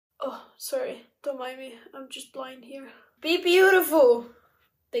Oh, sorry, don't mind me, I'm just blind here. Be beautiful,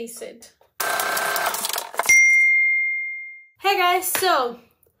 they said. Hey guys, so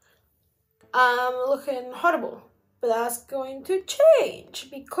I'm looking horrible, but that's going to change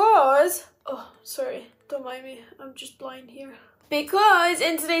because, oh, sorry, don't mind me, I'm just blind here. Because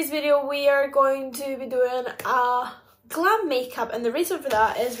in today's video, we are going to be doing a glam makeup, and the reason for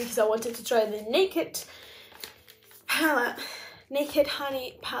that is because I wanted to try the Naked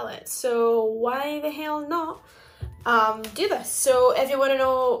Honey palette. So why the hell not do this? So if you want to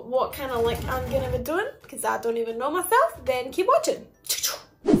know what kind of look I'm gonna be doing, because I don't even know myself, then keep watching.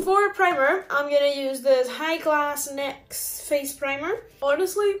 For primer, I'm gonna use this High Glass NYX face primer.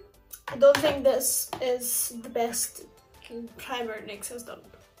 Honestly, I don't think this is the best primer NYX has done.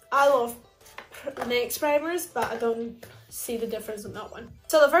 I love NYX primers, but I don't see the difference in that one.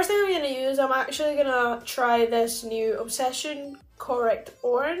 So the first thing I'm going to use, I'm actually going to try this new Obsession Correct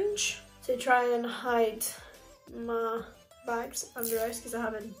Orange to try and hide my bags under eyes because I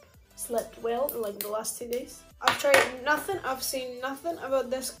haven't slept well in like the last 2 days. I've tried nothing, I've seen nothing about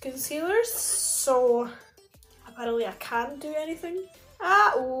this concealer, so apparently I can't do anything.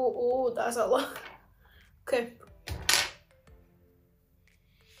 Oh, that's a lot. Okay.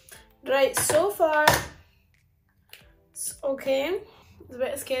 Right, so far, it's okay. It's a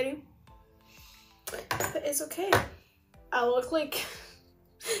bit scary, but it's okay. I look like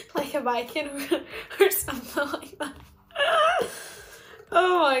a Viking or something like that.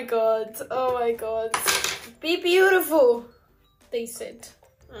 Oh my god, oh my god. Be beautiful, they said.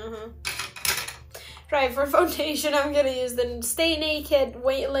 Right, for foundation, I'm gonna use the Stay Naked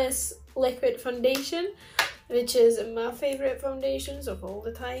Weightless Liquid Foundation, which is my favorite foundations of all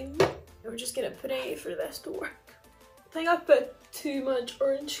the time. We're just gonna pray for this to work. I think I've put too much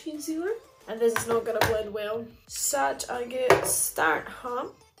orange concealer and this is not gonna blend well. Such a good start, huh?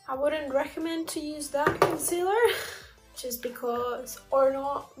 I wouldn't recommend to use that concealer just because, or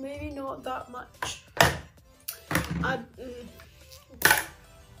not, maybe not that much. I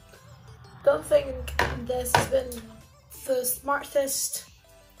don't think this has been the smartest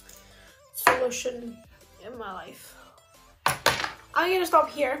solution in my life. I'm gonna stop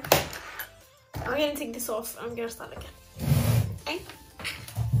here. I'm gonna take this off. I'm gonna start again.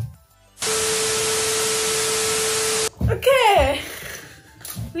 Okay,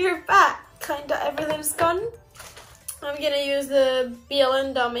 we're back. Kinda everything's gone. I'm gonna use the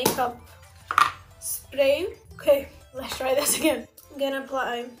Belinda makeup spray. Okay, let's try this again. I'm gonna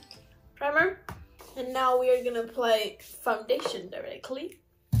apply primer, and now we are gonna apply foundation directly.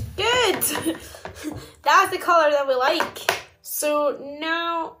 Good! That's the color that we like. So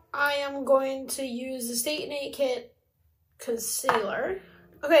now I am going to use the Stay Naked concealer.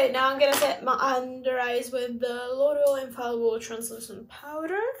 Okay, now I'm gonna set my under eyes with the L'Oreal Infallible Translucent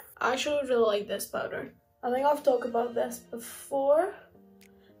Powder. I actually really like this powder. I think I've talked about this before,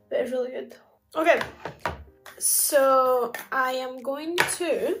 but it's really good. Okay, so I am going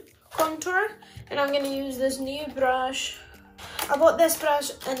to contour, and I'm gonna use this new brush. I bought this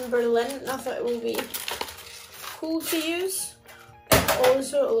brush in Berlin and I thought it would be cool to use. And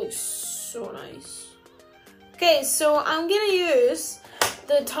also it looks so nice. Okay, so I'm gonna use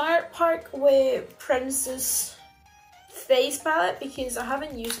the Tarte Parkway Princess face palette because I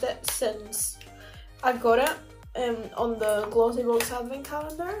haven't used it since I got it on the Glossy Box Advent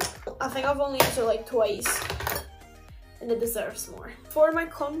Calendar. I think I've only used it like twice and it deserves more. For my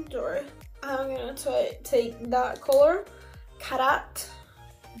contour, I'm gonna take that color, Karat,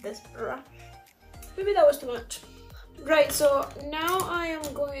 this brush. Maybe that was too much. Right, so now I am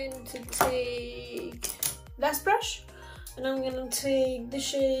going to take this brush and I'm gonna take the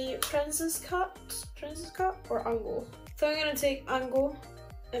shade Princess Cut or Angle. So I'm gonna take Angle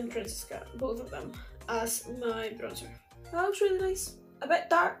and Princess Cut, both of them, as my bronzer. That looks really nice. A bit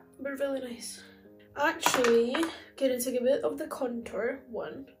dark, but really nice. Actually, gonna take a bit of the contour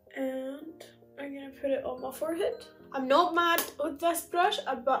one and I'm gonna put it on my forehead. I'm not mad with this brush,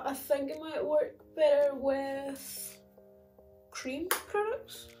 but I think it might work better with cream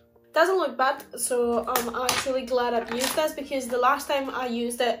products. Doesn't look bad, so I'm actually glad I've used this because the last time I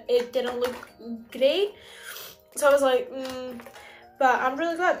used it, it didn't look great. So I was like, but I'm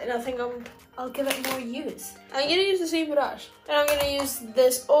really glad, and I think I'll give it more use. I'm gonna use the same brush, and I'm gonna use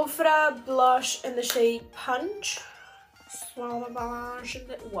this Ofra blush in the shade Punch. Swallow blush.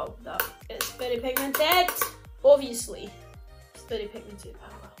 Wow, that is very pigmented. Obviously, it's very pigmented.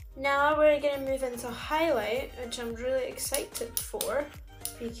 Now we're gonna move into highlight, which I'm really excited for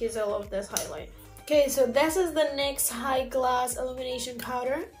because I love this highlight. Okay, so this is the NYX High Glass Illumination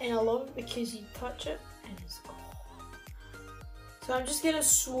Powder, and I love it because you touch it and it's So I'm just gonna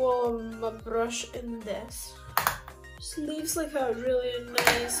swallow my brush in this. Just leaves like a really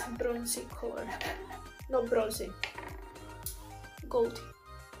nice bronzy color. Not bronzy, goldy.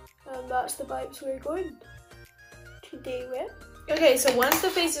 And that's the vibes we're going today with. Okay, so once the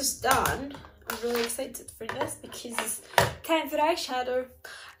face is done, I'm really excited for this because it's time for eyeshadow.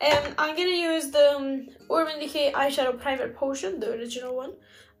 I'm gonna use the Urban Decay Eyeshadow Primer Potion, the original one,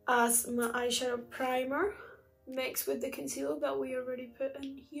 as my eyeshadow primer mixed with the concealer that we already put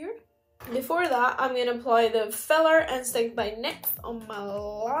in here. Before that, I'm gonna apply the filler and stick by NYX on my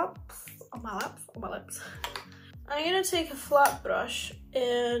lips. I'm gonna take a flat brush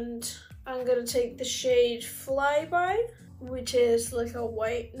and I'm gonna take the shade Flyby, which is like a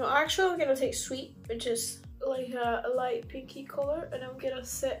white. No, actually, I'm gonna take Sweet, which is like a light pinky color, and I'm gonna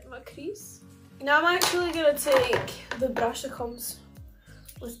set my crease. Now I'm actually gonna take the brush that comes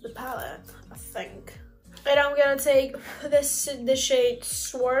with the palette, I think. And I'm gonna take the shade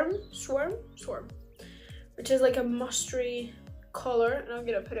Swarm, which is like a mustardy color, and I'm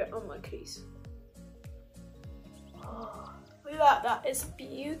gonna put it on my crease. Oh, look at that, is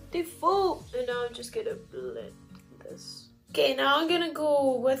beautiful. And now I'm just gonna blend this. Okay, now I'm gonna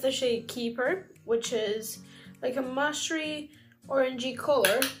go with the shade Keeper, which is like a mustardy orangey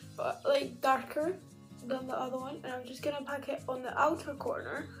color, but like darker than the other one. And I'm just gonna pack it on the outer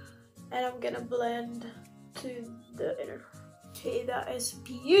corner, and I'm gonna blend to the inner. Okay, that is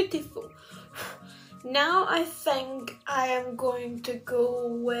beautiful. Now I think I am going to go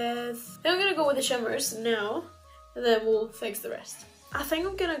with, I'm gonna go with the shimmers now, and then we'll fix the rest. I think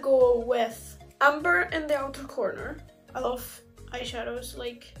I'm gonna go with Amber in the outer corner. I love eyeshadows,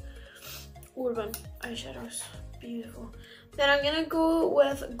 like Urban eyeshadows, beautiful. Then I'm gonna go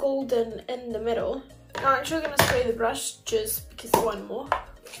with Golden in the middle. I'm actually gonna spray the brush just because one more.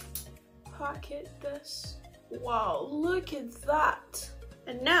 Pocket this. Wow, look at that.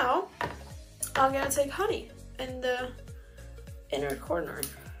 And now I'm gonna take Honey in the inner corner.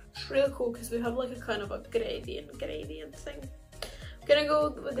 It's really cool because we have like a kind of a gradient thing. I'm gonna go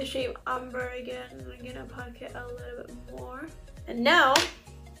with the shade Amber again, and I'm gonna pack it a little bit more. And now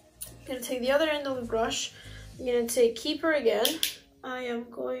I'm gonna take the other end of the brush. I'm gonna take Keeper again. I am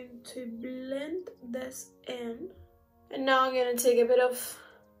going to blend this in. And now I'm gonna take a bit of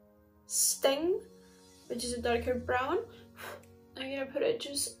Sting, which is a darker brown. I'm gonna put it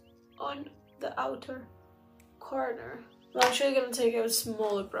just on the outer corner. I'm actually gonna take a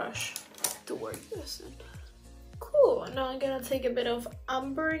smaller brush to work this in. Cool, now I'm gonna take a bit of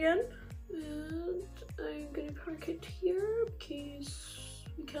Amber again. And I'm gonna pack it here because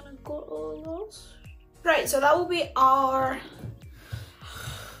we kind of got all lost. Right, so that will be our,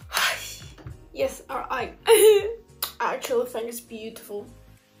 yes, our eye. I actually think it's beautiful.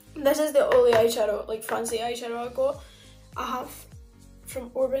 This is the only eyeshadow, like fancy eyeshadow I have from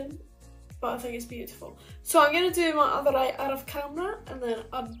Urban, but I think it's beautiful. So I'm gonna do my other eye out of camera, and then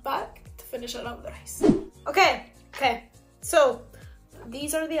I'm back to finish it up with the eyes. Okay, so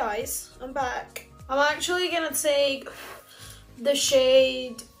these are the eyes. I'm back. I'm actually gonna take the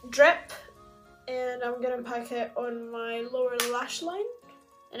shade Drip, and I'm gonna pack it on my lower lash line,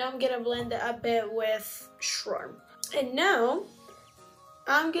 and I'm gonna blend it a bit with Shwarm. And now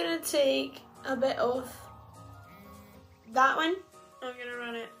I'm gonna take a bit of that one. I'm gonna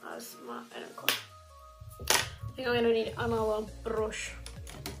run it as my inner corner. I think I'm gonna need another brush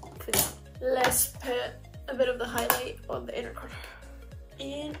for that. Let's put a bit of the highlight on the inner corner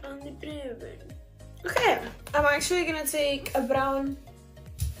and on the brow. Okay, I'm actually gonna take a brown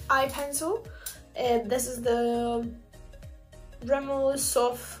eye pencil, and this is the Rimmel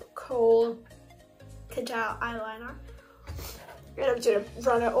Soft Kohl Kajal eyeliner. I'm gonna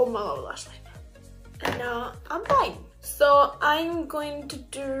run it on my lower lash line. And now I'm fine. So I'm going to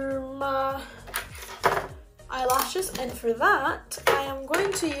do my eyelashes, and for that I am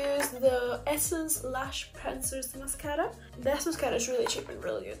going to use the Essence Lash Princess Mascara. This mascara is really cheap and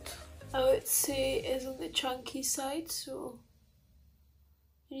really good. I would say it's on the chunky side, so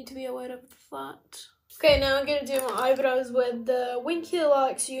you need to be aware of that. Okay, now I'm gonna do my eyebrows with the Winky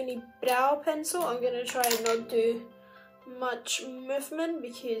Deluxe Uni Brow Pencil. I'm gonna try and not do much movement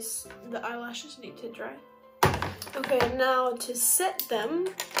because the eyelashes need to dry. Okay, now to set them,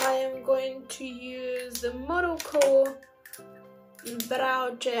 I am going to use the Morocco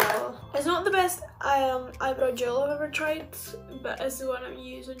brow gel. It's not the best eyebrow gel I've ever tried, but it's the one I'm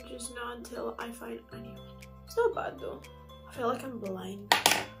using just now until I find a new one. It's not bad though. I feel like I'm blind.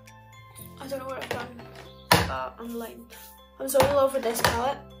 I don't know what I've done, but I'm blind. I'm so in love with this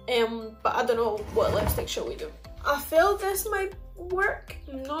palette, but I don't know what lipstick shall we do. I feel this might work,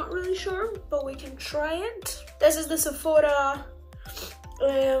 I'm not really sure, but we can try it. This is the Sephora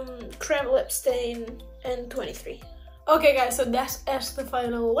creme lip stain in 23. Okay guys, so this is the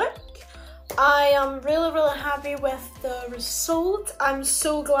final look. I am really happy with the result. I'm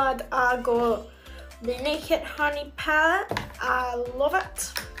so glad I got the Naked Honey palette. I love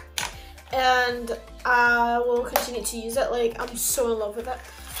it. And I will continue to use it. Like, I'm so in love with it.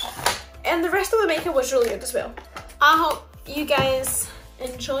 And the rest of the makeup was really good as well. I hope you guys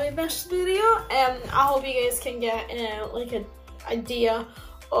enjoy this video, and I hope you guys can get like an idea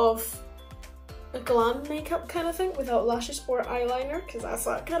of a glam makeup kind of thing without lashes or eyeliner, because that's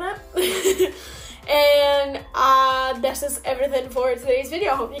that kind of. And this is everything for today's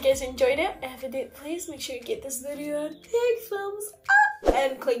video. I hope you guys enjoyed it. If you did, please make sure you give this video a big thumbs up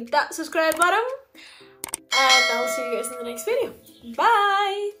and click that subscribe button. And I'll see you guys in the next video.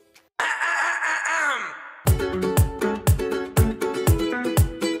 Bye!